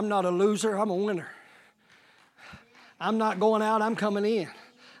 I'm not a loser, I'm a winner. I'm not going out, I'm coming in.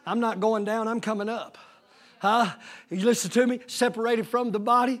 I'm not going down, I'm coming up. Huh? You listen to me? Separated from the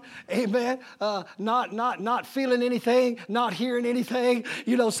body. Amen. Not feeling anything, not hearing anything.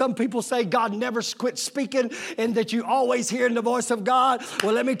 You know, some people say God never quits speaking and that you always hearing the voice of God.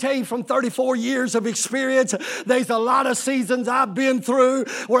 Well, let me tell you, from 34 years of experience, there's a lot of seasons I've been through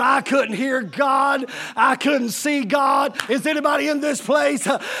where I couldn't hear God. I couldn't see God. Is anybody in this place?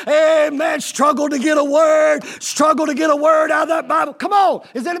 Amen. Struggle to get a word. Struggle to get a word out of that Bible. Come on.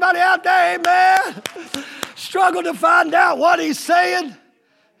 Is anybody out there? Amen. Struggle to find out what he's saying.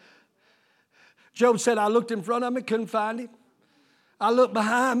 Job said, I looked in front of me, couldn't find him. I looked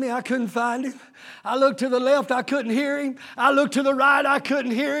behind me, I couldn't find him. I looked to the left, I couldn't hear him. I looked to the right, I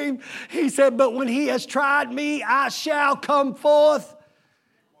couldn't hear him. He said, but when he has tried me, I shall come forth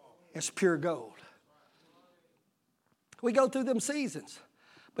as pure gold. We go through them seasons.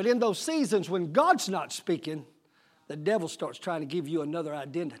 But in those seasons when God's not speaking, the devil starts trying to give you another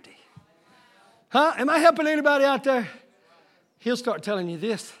identity. Huh? Am I helping anybody out there? He'll start telling you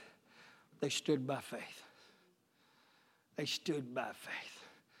this. They stood by faith. They stood by faith.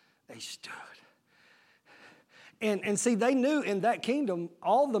 They stood. And see, they knew in that kingdom,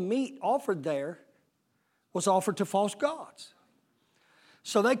 all the meat offered there was offered to false gods.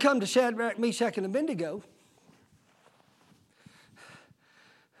 So they come to Shadrach, Meshach, and Abednego.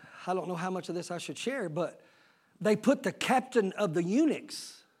 I don't know how much of this I should share, but they put the captain of the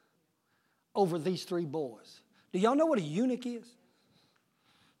eunuchs over these 3 boys. Do y'all know what a eunuch is?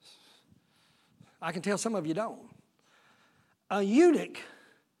 I can tell some of you don't. A eunuch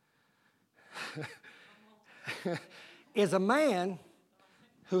is a man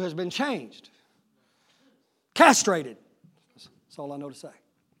who has been changed, castrated. That's all I know to say.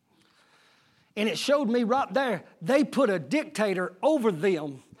 And it showed me right there, they put a dictator over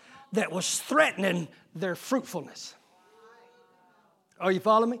them that was threatening their fruitfulness. Are you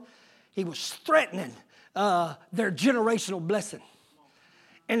following me? He was threatening their generational blessing.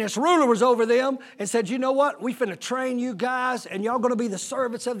 And this ruler was over them and said, you know what? We finna train you guys, and y'all going to be the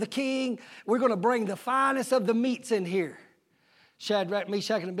servants of the king. We're going to bring the finest of the meats in here. Shadrach,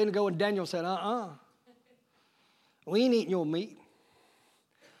 Meshach, and Abednego, and Daniel said, we ain't eating your meat.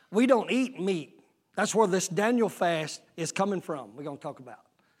 We don't eat meat. That's where this Daniel fast is coming from. We're going to talk about.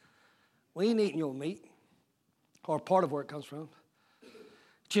 We ain't eating your meat, or part of where it comes from.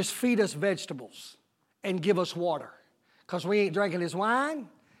 Just feed us vegetables and give us water, because we ain't drinking his wine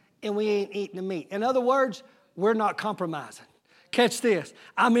and we ain't eating the meat. In other words, we're not compromising. Catch this.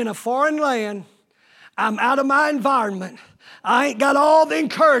 I'm in a foreign land. I'm out of my environment. I ain't got all the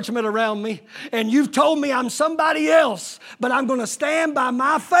encouragement around me. And you've told me I'm somebody else, but I'm going to stand by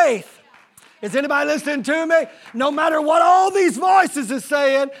my faith. Is anybody listening to me? No matter what all these voices are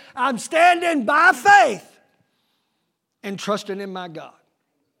saying, I'm standing by faith and trusting in my God.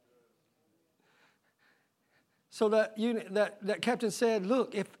 So that captain said,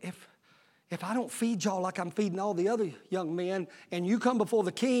 look, if I don't feed y'all like I'm feeding all the other young men, and you come before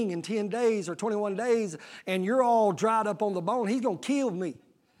the king in 10 days or 21 days, and you're all dried up on the bone, he's going to kill me.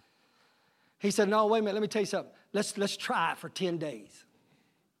 He said, no, wait a minute, let me tell you something. Let's try it for 10 days.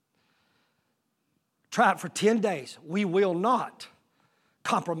 Try it for 10 days. We will not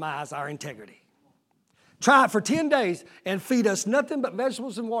compromise our integrity. Try it for 10 days and feed us nothing but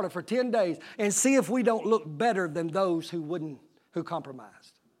vegetables and water for 10 days and see if we don't look better than those who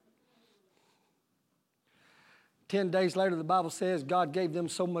compromised. 10 days later, the Bible says God gave them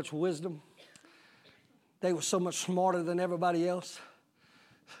so much wisdom. They were so much smarter than everybody else.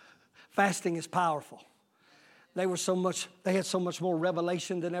 Fasting is powerful. They had so much more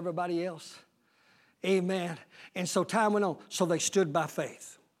revelation than everybody else. Amen. And so time went on. So they stood by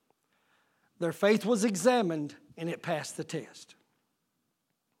faith. Their faith was examined, and it passed the test.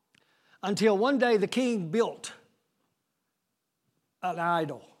 Until one day the king built an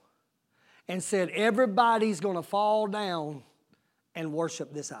idol and said, everybody's going to fall down and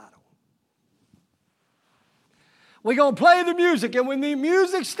worship this idol. We're going to play the music, and when the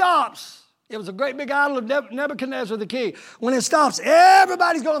music stops, it was a great big idol of Nebuchadnezzar the king. When it stops,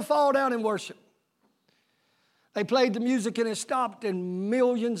 everybody's going to fall down and worship. They played the music and it stopped, and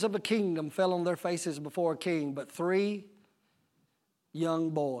millions of the kingdom fell on their faces before a king. But 3 young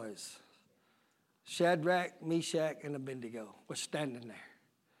boys, Shadrach, Meshach, and Abednego, were standing there.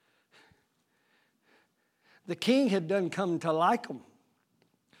 The king had done come to like them,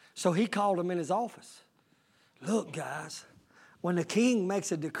 so he called them in his office. Look, guys, when the king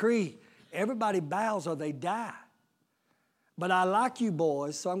makes a decree, everybody bows or they die. But I like you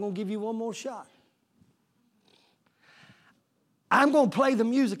boys, so I'm going to give you one more shot. I'm going to play the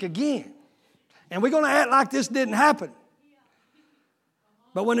music again. And we're going to act like this didn't happen.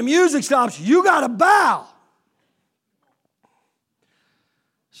 But when the music stops, you got to bow.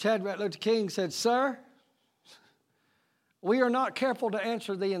 Shadrach looked at the king and said, Sir, we are not careful to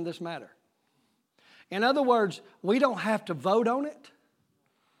answer thee in this matter. In other words, we don't have to vote on it.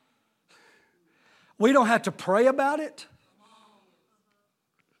 We don't have to pray about it.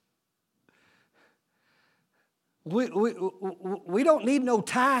 We don't need no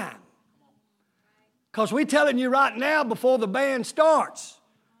time. Because we're telling you right now before the band starts,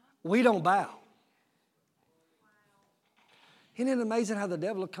 we don't bow. Isn't it amazing how the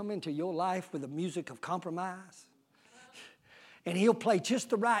devil will come into your life with the music of compromise? And he'll play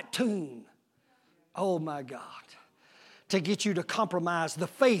just the right tune. Oh my God. To get you to compromise the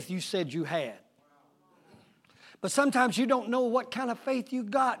faith you said you had. But sometimes you don't know what kind of faith you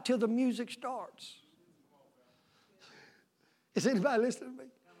got till the music starts. Is anybody listening to me?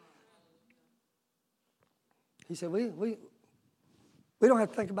 He said, we don't have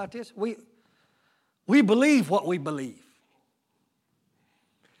to think about this. We believe what we believe.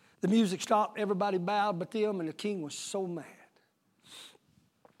 The music stopped, everybody bowed but them, and the king was so mad.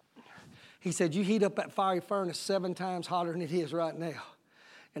 He said, you heat up that fiery furnace 7 times hotter than it is right now.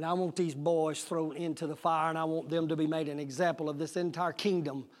 And I want these boys thrown into the fire, and I want them to be made an example of this entire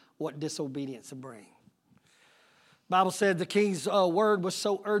kingdom, what disobedience will bring. The Bible said the king's word was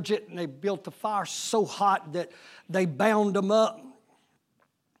so urgent, and they built the fire so hot that they bound them up.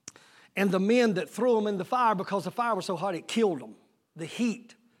 And the men that threw them in the fire, because the fire was so hot, it killed them. The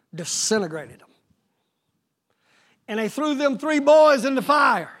heat disintegrated them. And they threw them 3 boys in the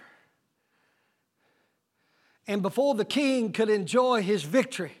fire. And before the king could enjoy his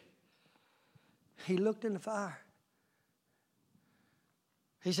victory, he looked in the fire.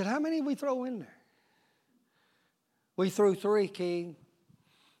 He said, how many did we throw in there? We threw 3, king.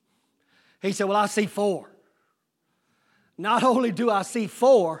 He said, well, I see 4. Not only do I see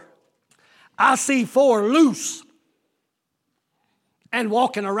 4, I see 4 loose and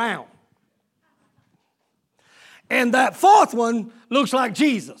walking around. And that 4th one looks like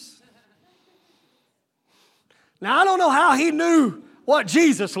Jesus. Now, I don't know how he knew what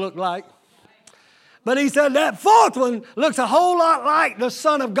Jesus looked like, but he said that 4th one looks a whole lot like the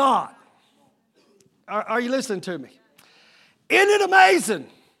Son of God. Are you listening to me? Isn't it amazing?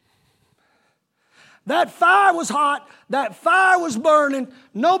 That fire was hot. That fire was burning.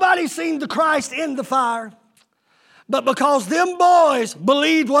 Nobody seen the Christ in the fire. But because them boys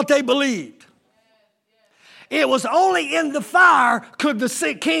believed what they believed, it was only in the fire could the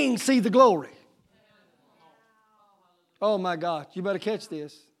sick king see the glory. Oh my God, you better catch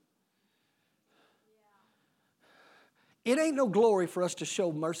this. It ain't no glory for us to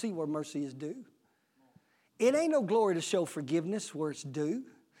show mercy where mercy is due. It ain't no glory to show forgiveness where it's due.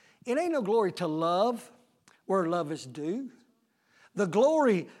 It ain't no glory to love where love is due. The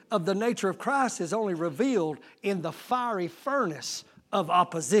glory of the nature of Christ is only revealed in the fiery furnace of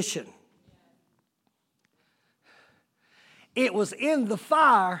opposition. It was in the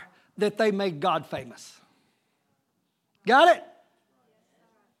fire that they made God famous. Got it?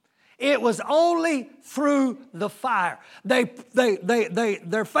 It was only through the fire.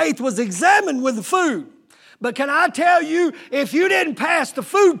 Their faith was examined with the food. But can I tell you, if you didn't pass the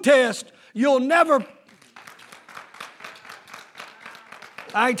food test, you'll never...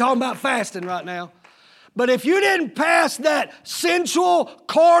 I ain't talking about fasting right now. But if you didn't pass that sensual,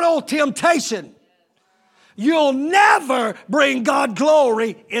 carnal temptation, you'll never bring God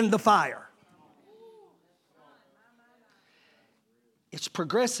glory in the fire. It's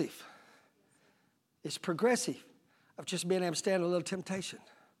progressive. It's progressive of just being able to stand a little temptation.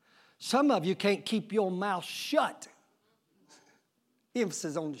 Some of you can't keep your mouth shut.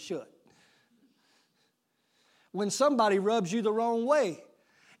 Emphasis on the shut. When somebody rubs you the wrong way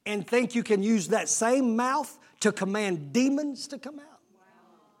and think you can use that same mouth to command demons to come out.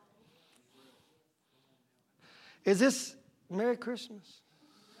 Is this Merry Christmas?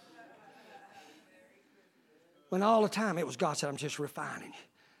 When all the time it was God said, I'm just refining you.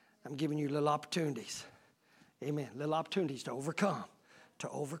 I'm giving you little opportunities. Amen. Little opportunities to overcome. To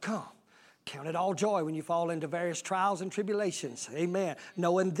overcome. Count it all joy when you fall into various trials and tribulations. Amen.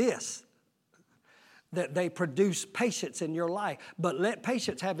 Knowing this, that they produce patience in your life. But let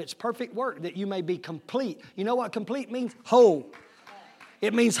patience have its perfect work that you may be complete. You know what complete means? Whole.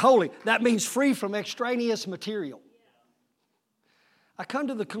 It means holy. That means free from extraneous material. I come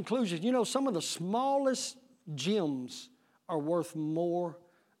to the conclusion, you know, some of the smallest gems are worth more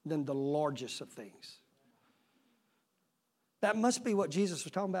than the largest of things. That must be what Jesus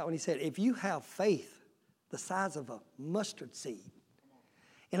was talking about when he said, if you have faith the size of a mustard seed.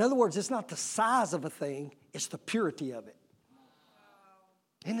 In other words, it's not the size of a thing, it's the purity of it.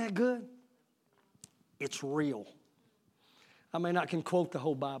 Isn't that good? It's real. I may not can quote the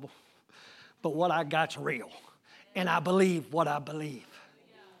whole Bible, but what I got's real. And I believe what I believe.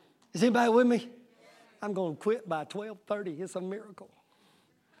 Is anybody with me? I'm going to quit by 12:30. It's a miracle.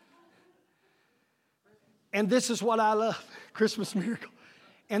 And this is what I love. Christmas miracle.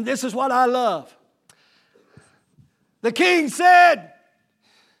 And this is what I love. The king said,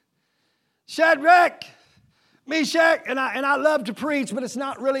 Shadrach, Meshach, and I love to preach, but it's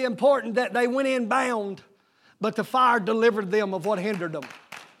not really important that they went in bound, but the fire delivered them of what hindered them.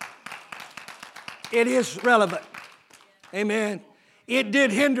 It is relevant. Amen. It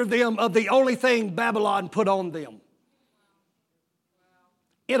did hinder them of the only thing Babylon put on them.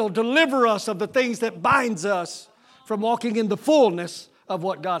 It'll deliver us of the things that binds us from walking in the fullness of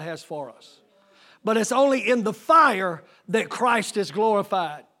what God has for us. But it's only in the fire that Christ is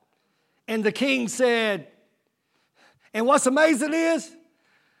glorified. And the king said, and what's amazing is,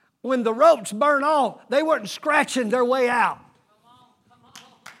 when the ropes burn off, they weren't scratching their way out.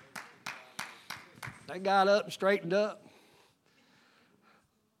 They got up and straightened up.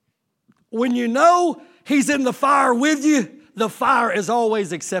 When you know he's in the fire with you, the fire is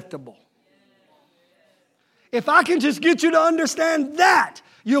always acceptable. If I can just get you to understand that,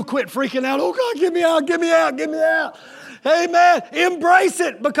 you'll quit freaking out. Oh God, get me out, get me out, get me out. Amen. Embrace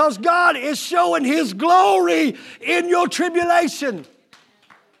it because God is showing his glory in your tribulation.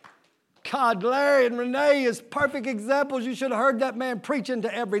 God, Larry and Renee is perfect examples. You should have heard that man preaching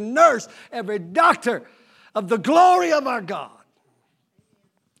to every nurse, every doctor of the glory of our God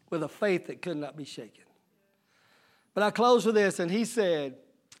with a faith that could not be shaken. But I close with this, and he said,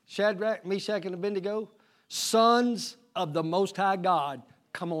 Shadrach, Meshach, and Abednego, sons of the Most High God,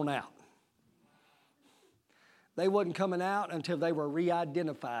 come on out. They wasn't coming out until they were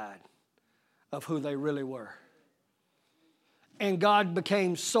re-identified of who they really were. And God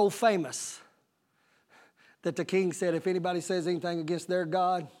became so famous that the king said, if anybody says anything against their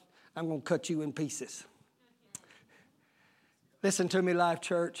God, I'm going to cut you in pieces. Listen to me, Life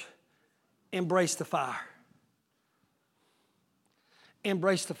Church. Embrace the fire.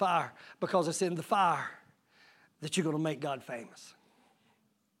 Embrace the fire, because it's in the fire that you're going to make God famous.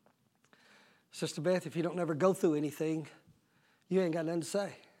 Sister Beth, if you don't ever go through anything, you ain't got nothing to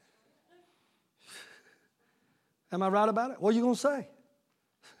say. Am I right about it? What are you going to say?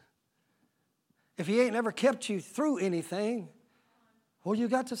 If he ain't never kept you through anything, what you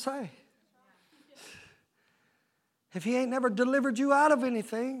got to say? If he ain't never delivered you out of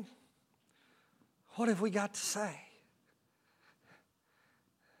anything, what have we got to say?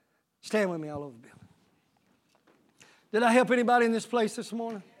 Stand with me all over the building. Did I help anybody in this place this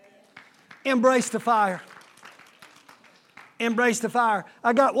morning? Embrace the fire. Embrace the fire.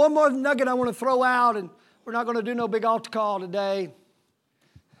 I got one more nugget I want to throw out, and we're not going to do no big altar call today.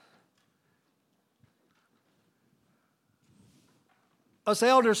 Us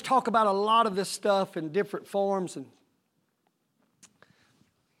elders talk about a lot of this stuff in different forms,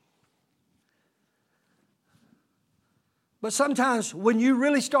 but sometimes when you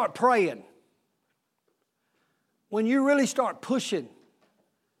really start praying, when you really start pushing,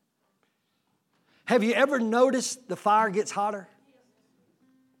 have you ever noticed the fire gets hotter?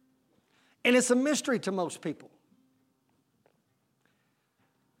 And it's a mystery to most people.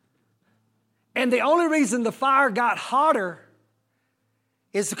 And the only reason the fire got hotter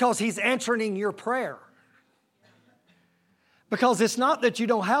is because he's answering your prayer. Because it's not that you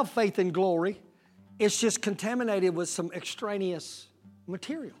don't have faith in glory. It's just contaminated with some extraneous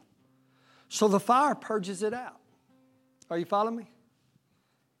material. So the fire purges it out. Are you following me?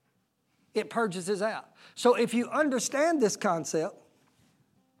 It purges it out. So if you understand this concept,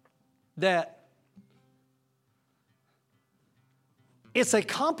 that it's a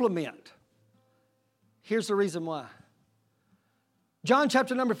complement, here's the reason why. John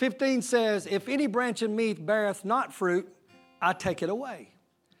chapter number 15 says, if any branch in me beareth not fruit, I take it away.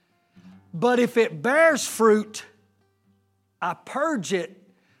 But if it bears fruit, I purge it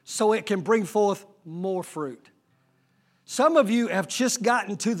so it can bring forth more fruit. Some of you have just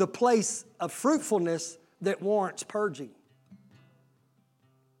gotten to the place of fruitfulness that warrants purging.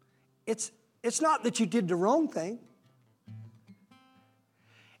 It's not that you did the wrong thing.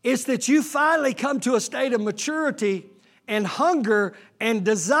 It's that you finally come to a state of maturity and hunger and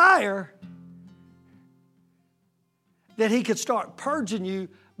desire that he could start purging you,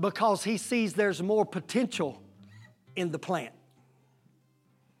 because he sees there's more potential in the plant.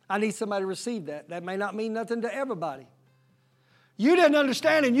 I need somebody to receive that. That may not mean nothing to everybody. You didn't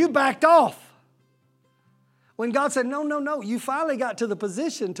understand and you backed off. When God said, no, you finally got to the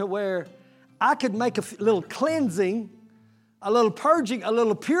position to where I could make a little cleansing, a little purging, a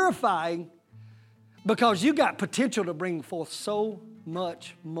little purifying, because you got potential to bring forth so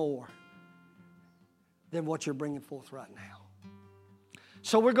much more than what you're bringing forth right now.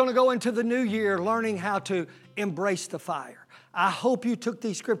 So we're going to go into the new year learning how to embrace the fire. I hope you took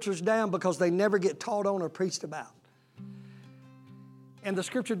these scriptures down, because they never get taught on or preached about. And the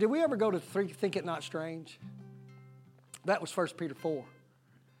scripture, did we ever go to think it not strange? That was 1 Peter 4.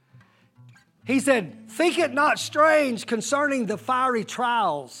 He said, think it not strange concerning the fiery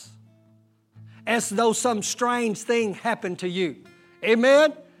trials, as though some strange thing happened to you.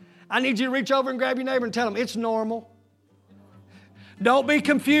 Amen? I need you to reach over and grab your neighbor and tell them it's normal. Don't be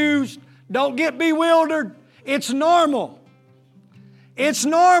confused. Don't get bewildered. It's normal. It's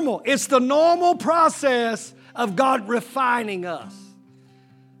normal. It's the normal process of God refining us.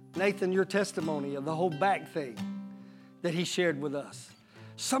 Nathan, your testimony of the whole back thing that he shared with us.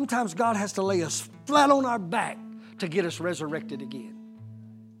 Sometimes God has to lay us flat on our back to get us resurrected again.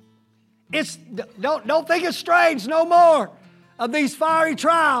 Don't think it's strange no more of these fiery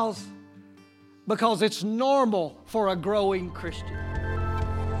trials, because it's normal for a growing Christian.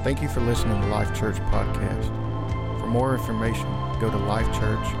 Thank you for listening to Life Church Podcast. For more information, go to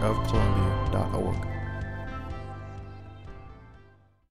lifechurchofcolumbia.org.